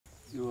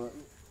do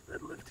a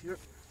lift here.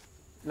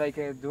 Like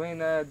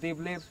doing a deep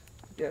lift.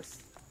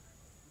 Yes.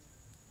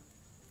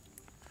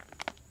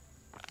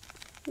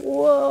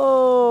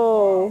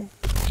 Whoa.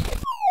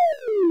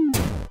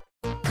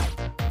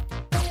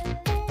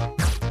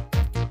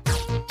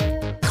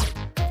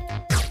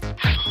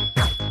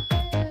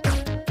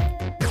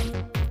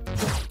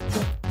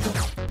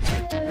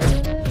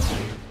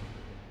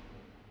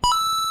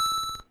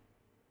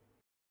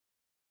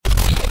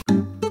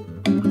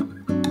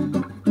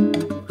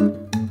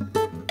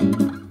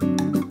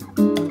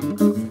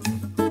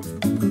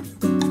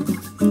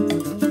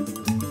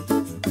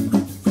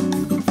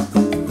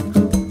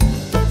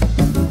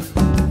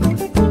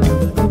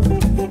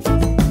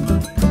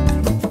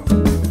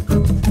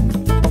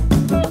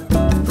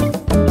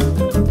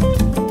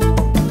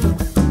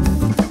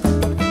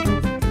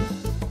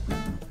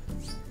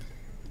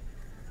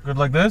 Good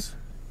like this?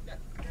 Yeah.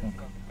 Okay.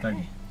 Thank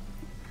you.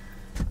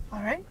 All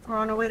right, we're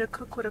on our way to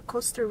cook with a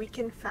Costa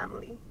Rican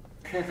family.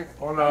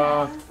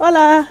 Hola.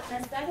 Hola.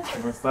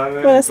 Buenas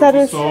tardes. Buenas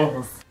tardes.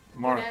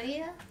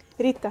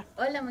 Rita.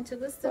 Hola, mucho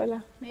gusto.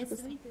 Hola. Nice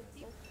to meet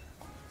you.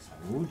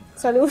 Salud.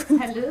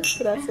 Salud.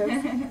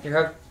 Gracias. You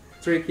have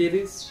 3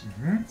 kitties.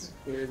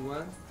 Here is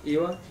one.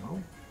 Eva.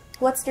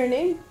 What's their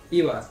name?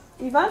 Eva.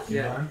 Ivan?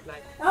 Yeah.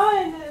 Oh,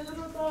 and a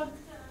little dog.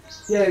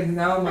 Yeah,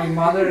 now my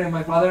mother and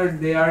my father,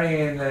 they are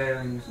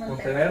in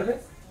Monteverde.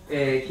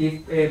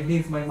 He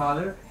meets my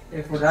mother.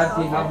 And for that,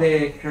 he have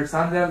her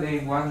sandal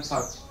in one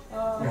pouch.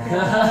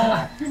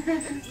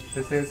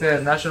 This is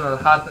a national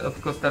hat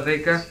of Costa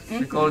Rica.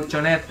 It's called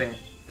chonete.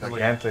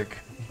 Gigantic.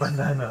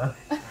 Banana.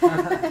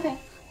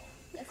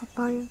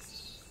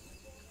 Papayas.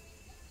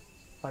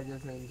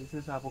 Papayas, and this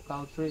is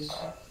avocado tree.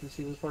 You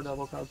see for the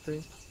avocado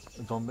tree?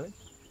 ¿Dónde?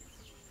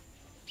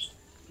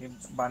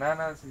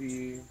 Bananas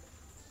y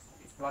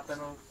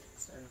plátanos.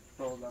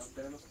 So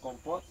tenemos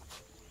compot.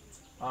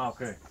 Ah,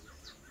 okay.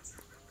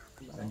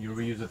 And you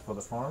reuse it for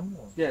the farm?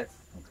 Or? Yes.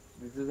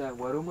 This is a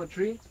guaruma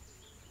tree.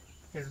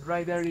 And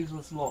right there is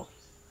a sloth.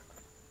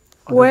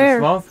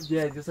 Where?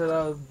 Yeah, just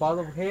a ball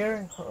of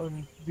hair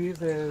on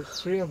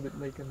this tree, on the,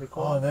 like in the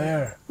corner. Oh,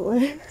 there.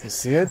 Where? You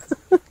see it?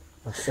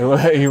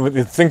 You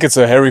would think it's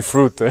a hairy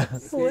fruit.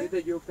 See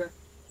the yucca?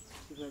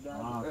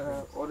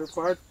 Other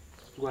part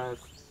was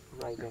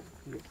right there.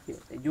 Here,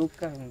 the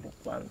yucca and the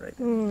one right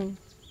there.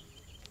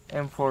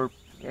 And for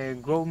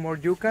grow more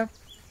yucca,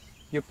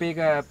 you pick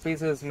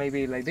pieces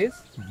maybe like this,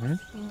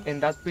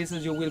 and that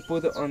pieces you will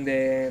put on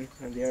the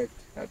earth.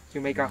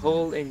 You make a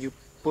hole and you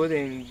put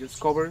and just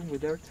cover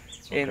with earth,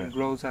 and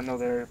grows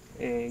another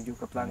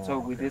yucca plant. So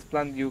with this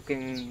plant you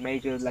can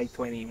make like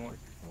 20 more.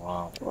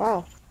 Wow.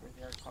 Wow.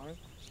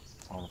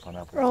 All the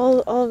pineapples.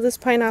 All of this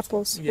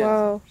pineapples. Yes.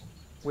 Wow.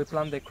 We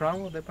plant the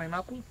crown of the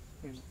pineapple.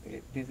 And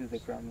this is the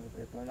crown of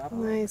the pineapple.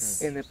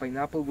 Nice. And the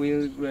pineapple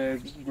will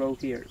grow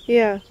here.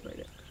 Yeah. Right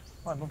there.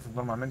 Ah, entonces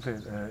normalmente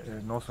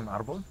no es un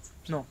árbol.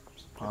 No.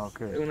 Ah,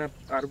 okay. Un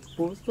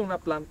arbusto, una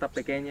planta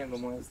pequeña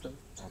como esta.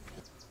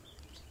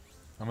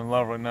 I'm in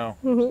love right now.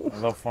 I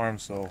love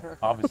farms, so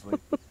obviously.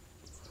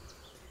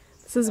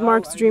 This is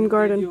Mark's dream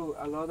garden. I give you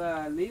a lot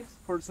of leaves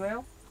for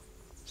sale.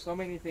 So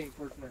many things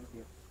for sale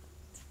here.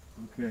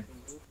 Okay.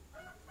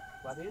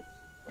 What is?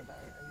 What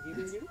I'm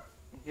giving you?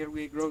 Here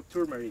we grow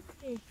turmeric.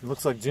 It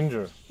looks like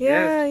ginger.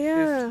 Yeah,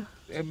 Yes,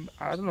 yeah.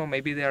 I don't know,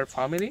 maybe they are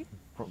family?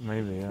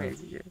 Maybe, yeah.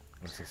 Maybe, yeah.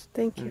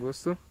 Thank Un you.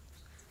 gusto.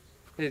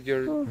 Yes,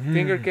 your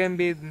finger can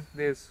be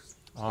this.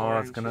 Oh,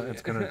 it's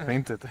gonna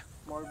paint it.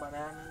 More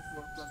bananas,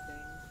 more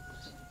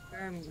plantains.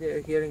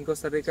 And here in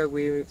Costa Rica,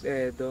 we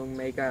don't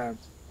make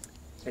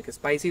like a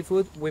spicy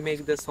food. We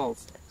make the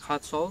sauce,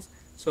 hot sauce.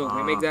 So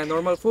we make the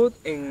normal food,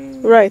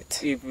 and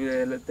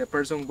if the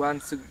person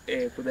wants to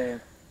put the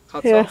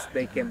hot sauce,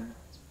 they can.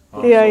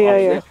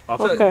 Yeah.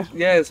 Okay.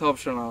 Yeah, it's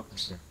optional.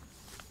 Okay.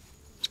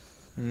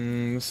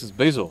 This is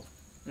basil.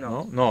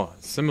 No,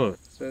 it's similar.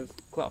 So it's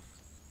clove.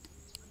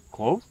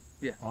 Clove?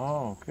 Yeah.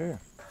 Oh, okay.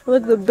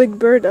 Look, the big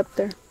bird up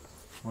there.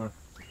 Where?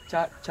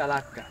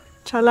 Chalaca.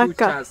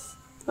 Chalaca.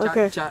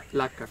 Okay.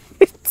 Chalaca.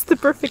 It's the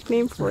perfect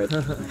name for it.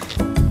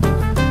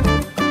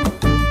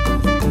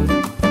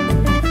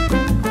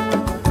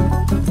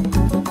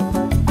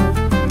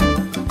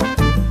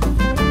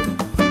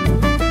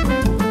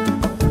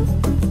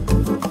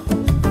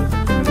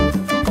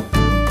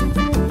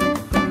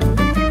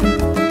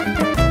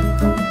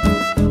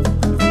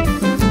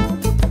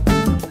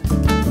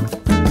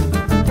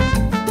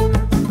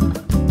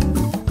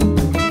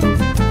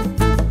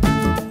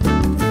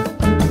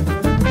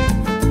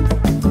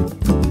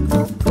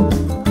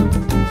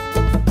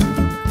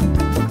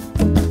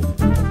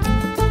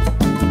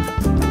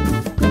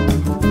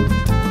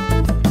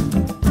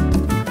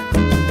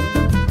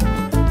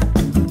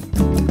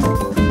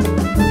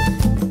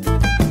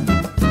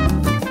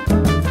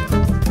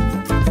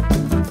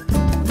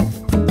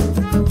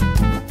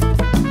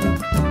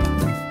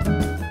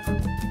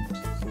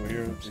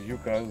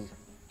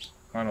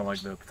 Kind of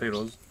like the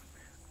potatoes.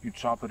 You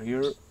chop it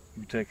here,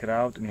 you take it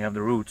out, and you have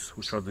the roots,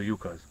 which are the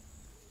yuccas.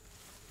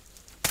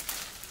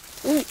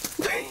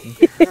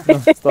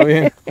 Está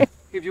bien.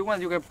 If you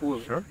want, you can pull.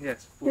 Sure.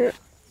 Yes. Pull. Yeah.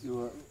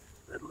 You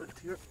lift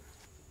here.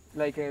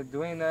 Like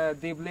doing a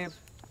deep lift.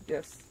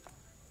 Yes.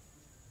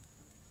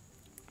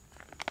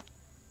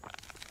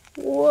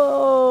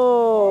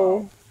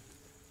 Whoa.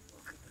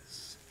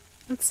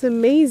 That's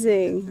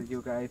amazing. The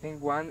yucca. I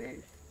think one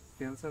is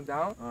tilts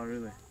down. Oh,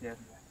 really? Yes.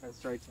 Let's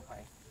try to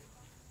find.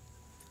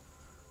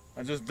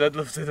 I just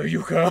deadlifted a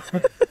yucca.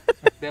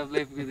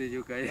 Deadlift with the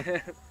yucca.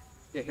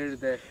 Yeah, here's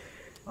the.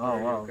 Oh,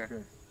 the wow. yucca.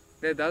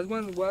 Okay. That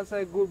one was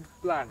a good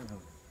plan.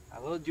 A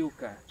lot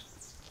yucca.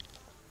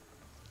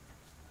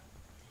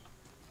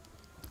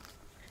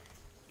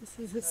 This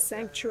is a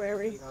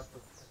sanctuary.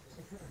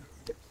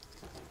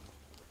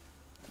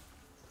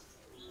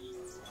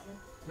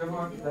 Come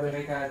on, let me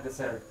make a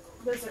dessert.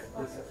 Desert.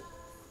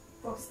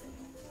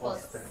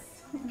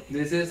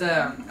 This is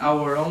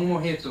our own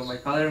mojito. My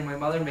father and my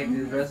mother make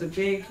this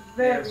recipe.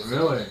 Very.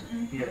 Really?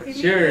 Yeah.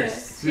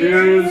 Cheers.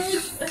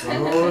 Cheers!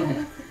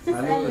 Salud!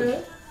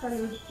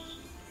 Salud!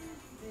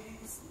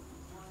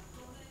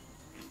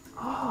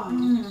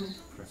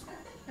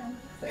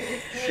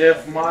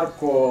 Chef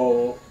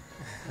Marco!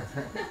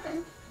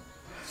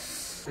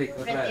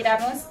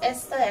 Retiramos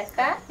esto de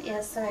acá y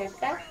esto de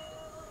acá,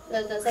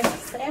 los dos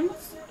extremos.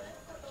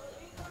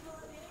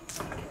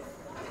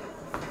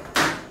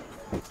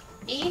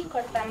 Y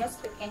cortamos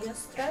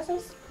pequeños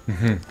trozos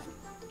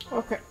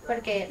Okay.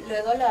 porque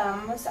luego lo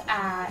vamos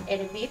a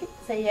hervir.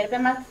 Se hierve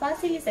más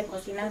fácil y se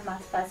cocina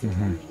más fácil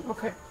también.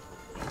 Okay.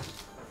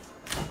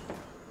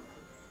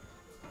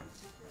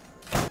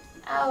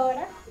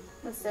 Ahora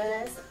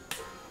ustedes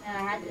me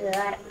van a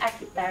ayudar a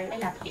quitarle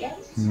la piel.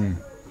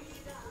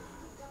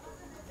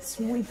 Es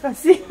muy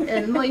fácil.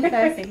 Es muy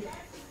fácil.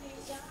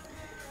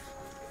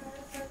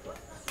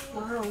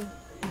 Wow.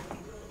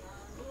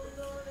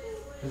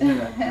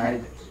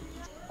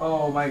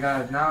 Oh my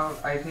god, now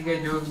I think I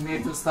just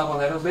need to stop a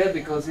little bit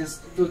because it's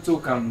two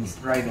toucans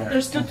right there.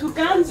 There's two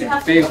toucans. You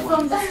have to Big go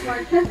from this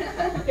one.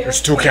 There's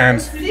two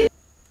cans.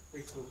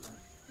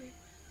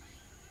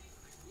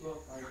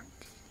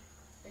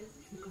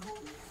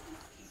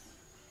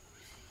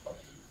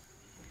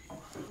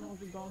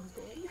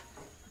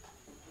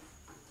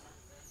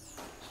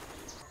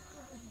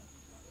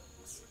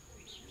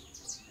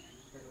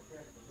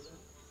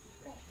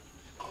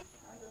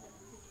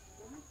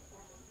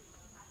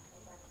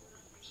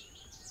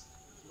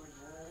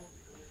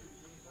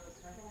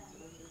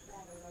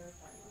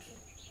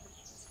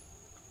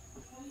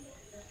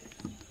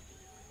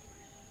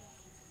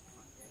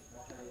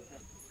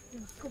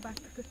 Go back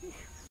to cooking.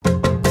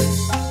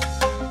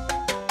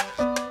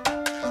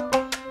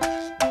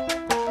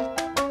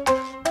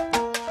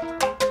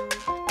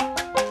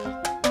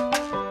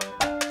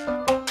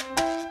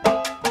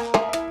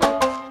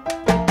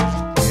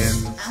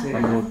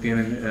 Cuando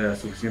tienen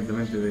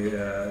suficientemente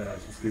de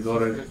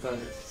suscriptores.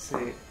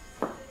 Sí.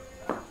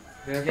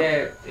 Creo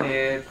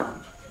que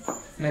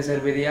me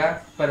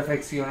serviría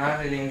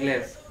perfeccionar el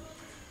inglés.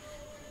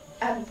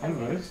 ¿Al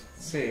revés?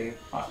 Sí.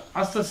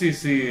 Hasta si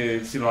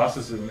lo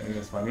haces en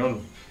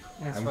español.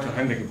 En Hay mucha español.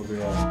 gente que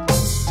podría.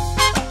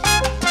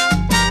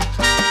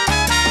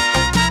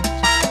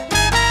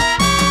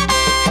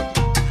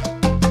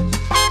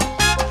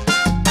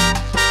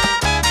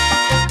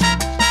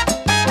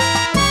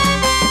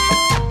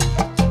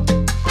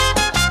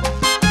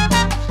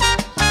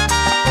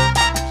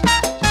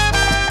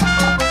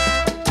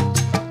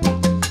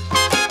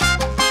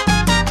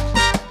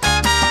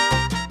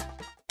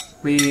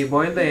 We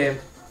boil the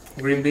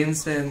green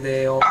beans and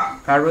the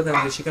carrot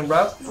and the chicken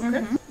broth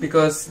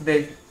because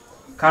the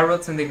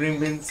carrots and the green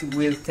beans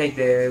will take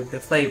the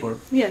flavor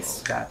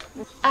Yes. of that.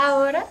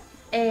 Ahora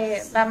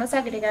vamos a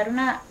agregar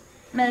una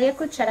media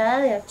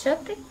cucharada de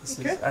achote.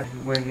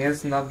 When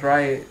it's not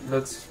dry, it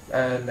looks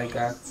like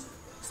a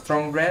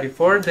strong red.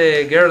 Before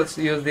the girls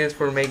use this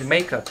for make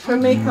makeup. For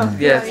makeup.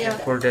 Yes, Yeah, yeah.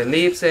 for the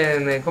lips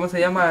and ¿cómo se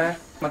llama?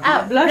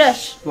 Ah,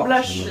 blush.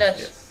 Blush.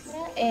 Blush.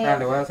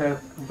 Le voy a hacer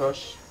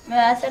blush. Me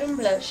va a hacer un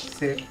blush.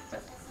 Sí.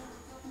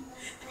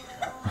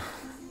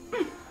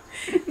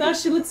 Now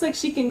she looks like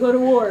she can go to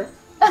war.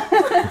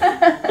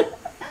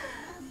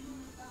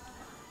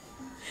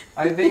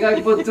 I think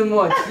I put too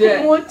much.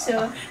 Yeah.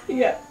 Mucho.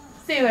 Yeah.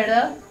 Sí,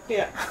 ¿verdad?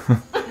 Yeah.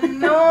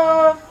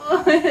 No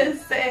puede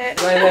ser.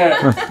 Right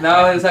there.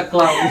 Now it's a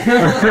clown.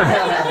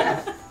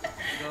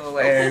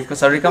 So,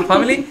 Costa Rican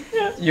family,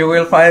 you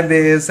will find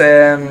this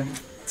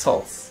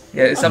sauce.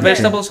 Yeah, it's a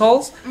vegetable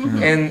sauce,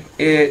 and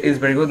it is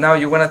very good. Now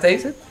you wanna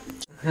taste it?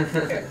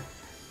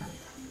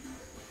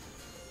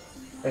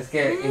 Es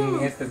que en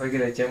este fue que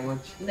le eché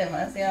mucho.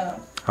 Demasiado.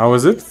 How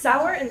is it?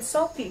 Sour and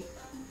salty.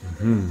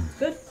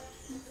 Good.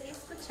 6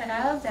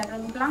 cucharadas de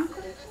arroz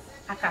blanco.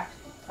 Acá.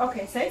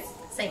 Okay, 6.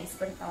 6,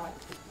 por favor.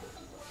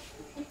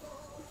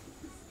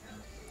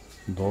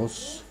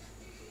 2.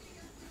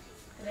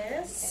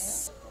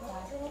 3,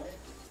 4,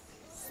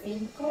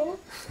 5,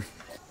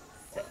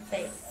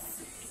 6.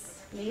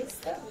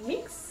 Listo.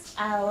 Mix.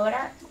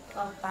 Ahora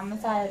vamos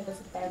a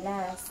depositar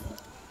las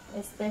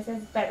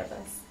especias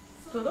verdes.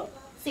 Todo.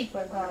 Sí,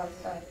 por favor.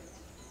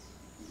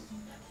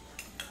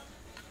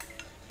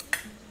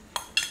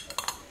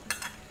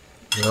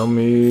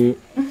 Yummy.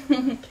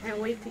 Can't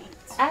wait to eat.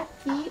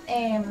 Aquí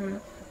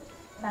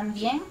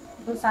también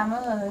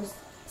usamos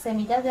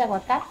semillas de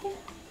aguacate,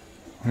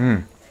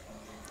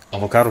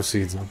 Avocado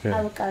seeds, okay.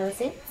 avocado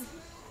seeds.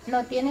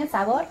 No tiene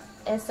sabor,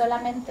 es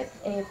solamente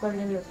por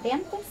los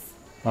nutrientes.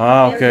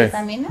 Okay.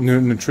 Vitaminas.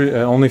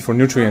 Only for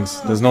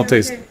nutrients. There's no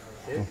taste.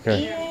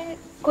 Okay. Y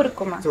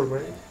cúrcuma.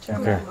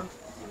 Okay.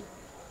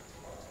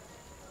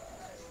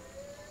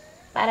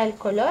 Para el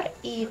color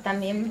y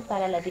también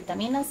para las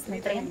vitaminas,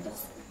 nutrientes.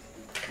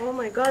 Oh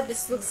my god,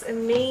 this looks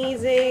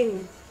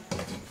amazing.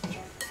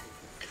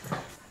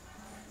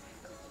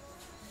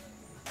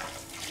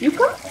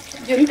 ¿Yuca?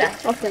 Yuca.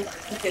 Okay.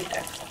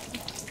 Yuca.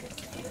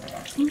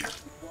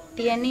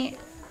 Tiene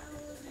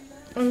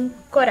un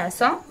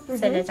corazón,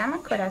 se le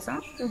llama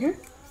corazón.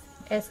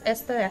 Es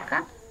esto de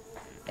acá.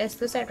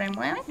 Esto se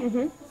remueve.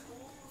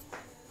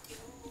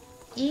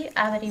 Y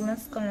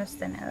abrimos con los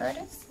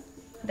tenedores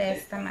de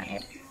esta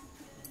manera.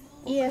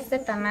 Y este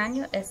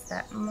tamaño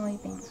está muy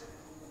bien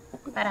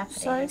para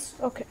freír.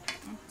 Size? Okay.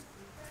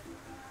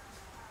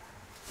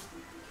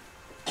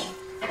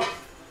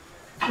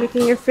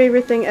 Making your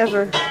favorite thing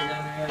ever.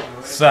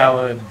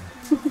 Salad.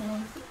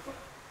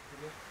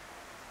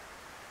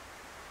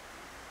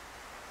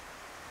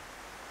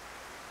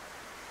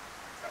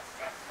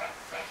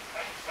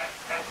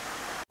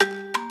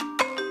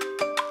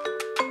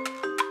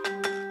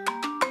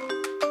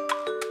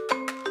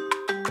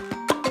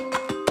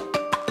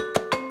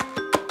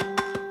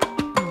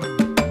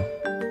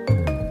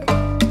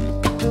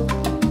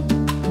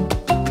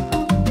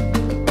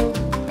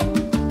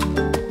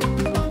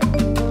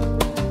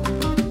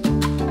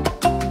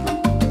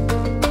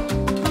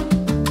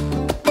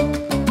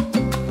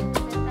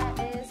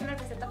 Es una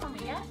receta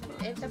familiar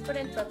hecha por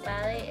el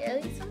papá de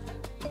Edison,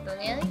 Don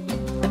Eddie.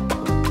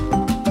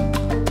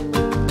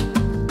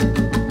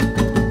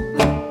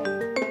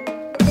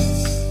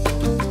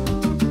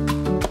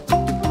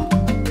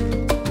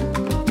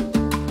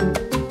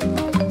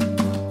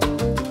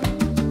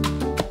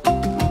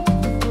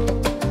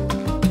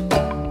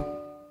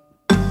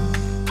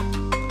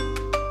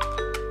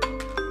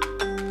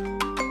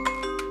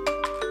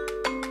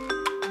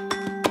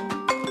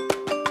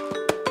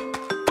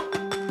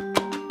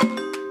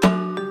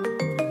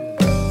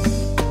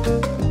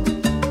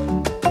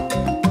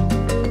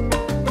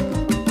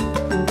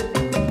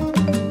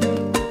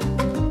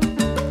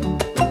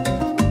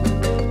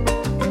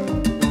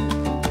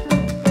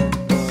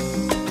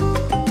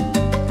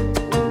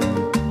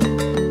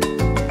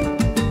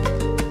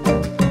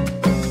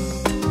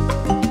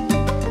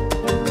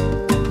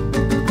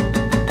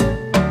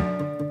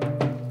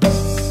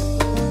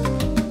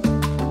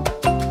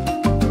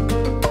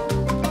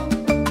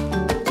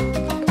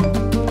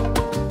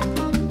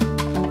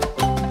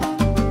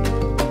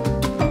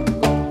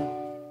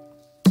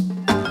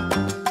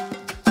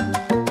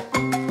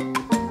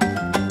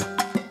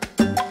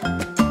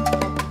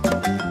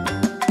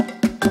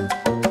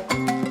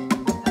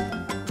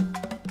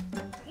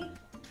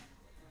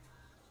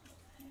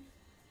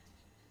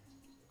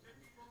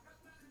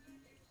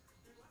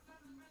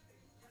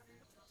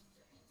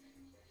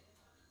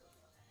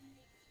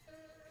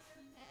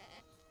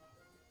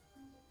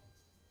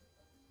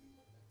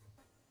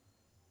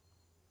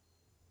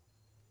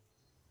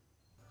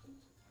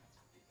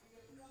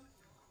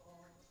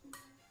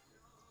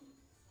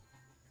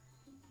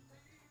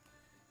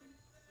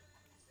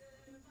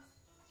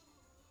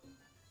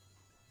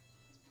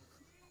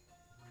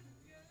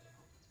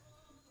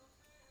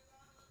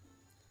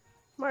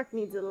 Mark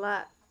needs a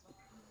lot.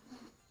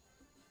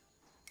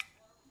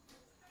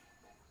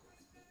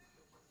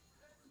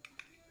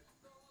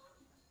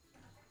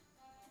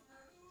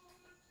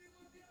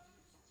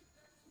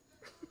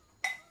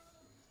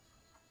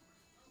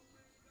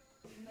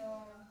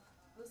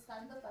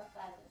 Buscando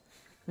papaya.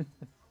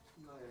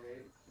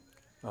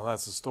 Now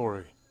that's the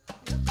story.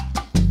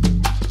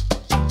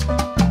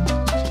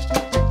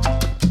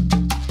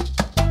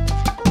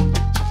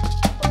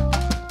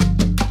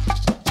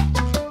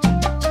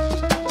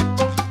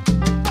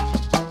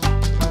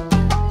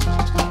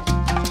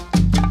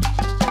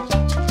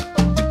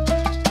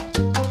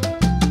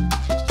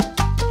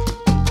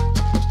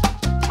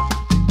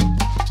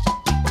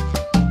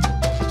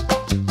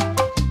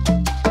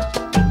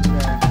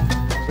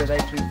 Should I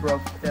tree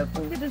frog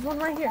careful? Yeah, there's one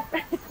right here.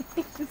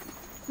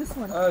 This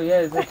one. Oh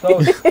yeah, it's a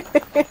toad.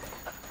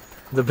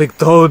 The big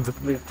toad.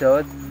 Big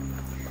toad.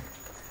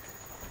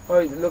 Oh,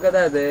 look at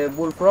that, the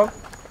bullfrog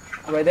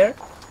right there.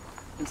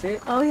 You see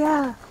it? Oh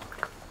yeah.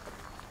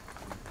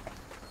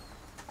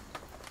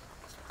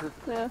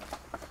 Yeah.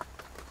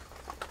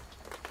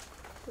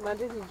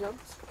 Imagine he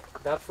jumps.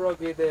 That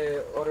frog is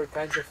the other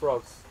kinds of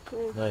frogs.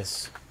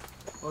 Nice.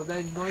 All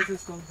that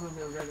noises come from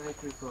the red-eyed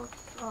tree frog.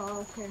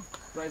 Oh, okay.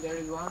 Right there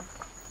is one.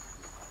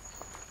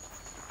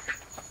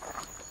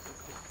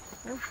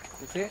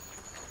 You see it?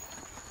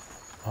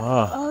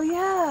 Ah. Oh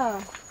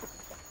yeah.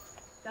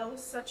 That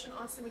was such an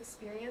awesome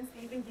experience.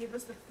 They even gave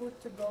us the food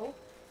to go.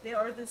 They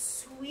are the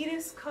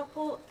sweetest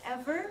couple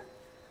ever.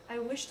 I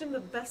wish them the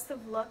best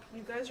of luck.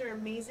 You guys are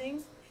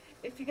amazing.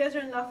 if you guys are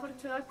in La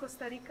Fortuna,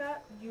 Costa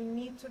Rica, you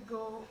need to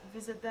go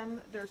visit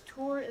them. Their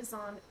tour is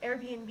on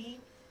Airbnb,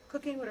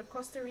 cooking with a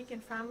Costa Rican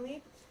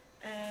family,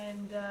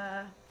 and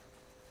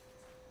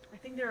I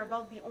think they're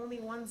about the only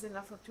ones in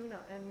La Fortuna,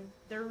 and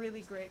they're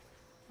really great.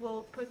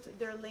 We'll put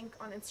their link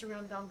on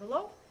Instagram down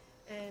below,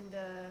 and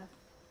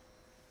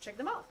check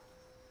them out.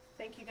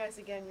 Thank you guys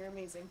again, you're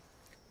amazing.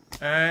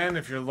 And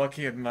if you're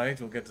lucky at night,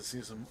 you'll get to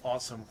see some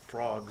awesome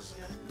frogs.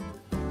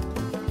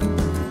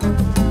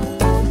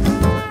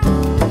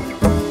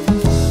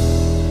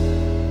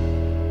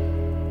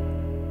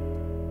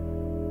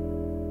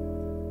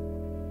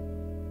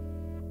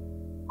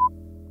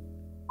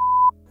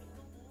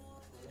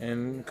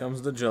 And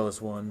comes the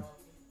jealous one.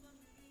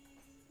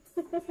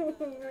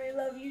 I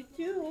love you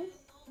too.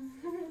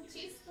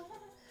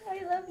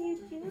 I love you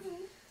too.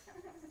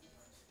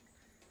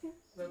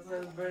 That's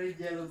a very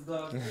jealous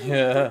dog.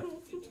 Yeah.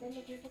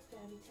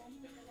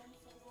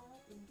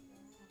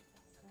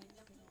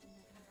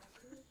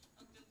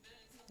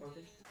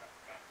 Okay.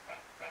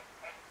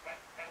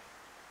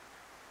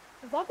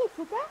 Is that a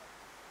tuca?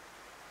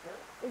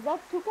 Is that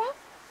tuca?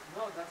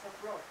 No, that's a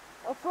frog.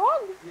 A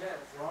frog? Yes,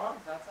 frog,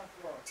 that's a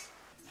frog.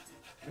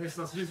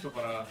 ¿Estás listo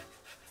para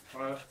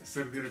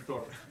ser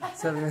director?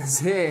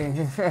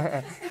 Sí.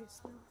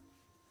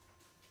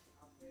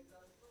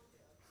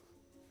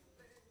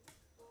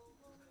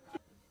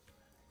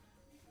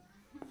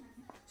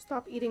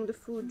 Stop eating the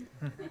food.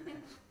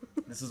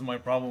 This is my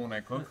problem when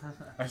I cook.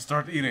 I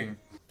start eating.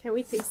 Can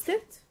we taste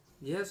it?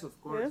 Yes, of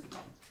course.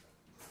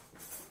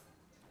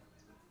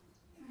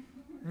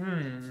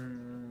 Yeah.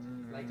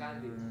 Like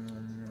Andy.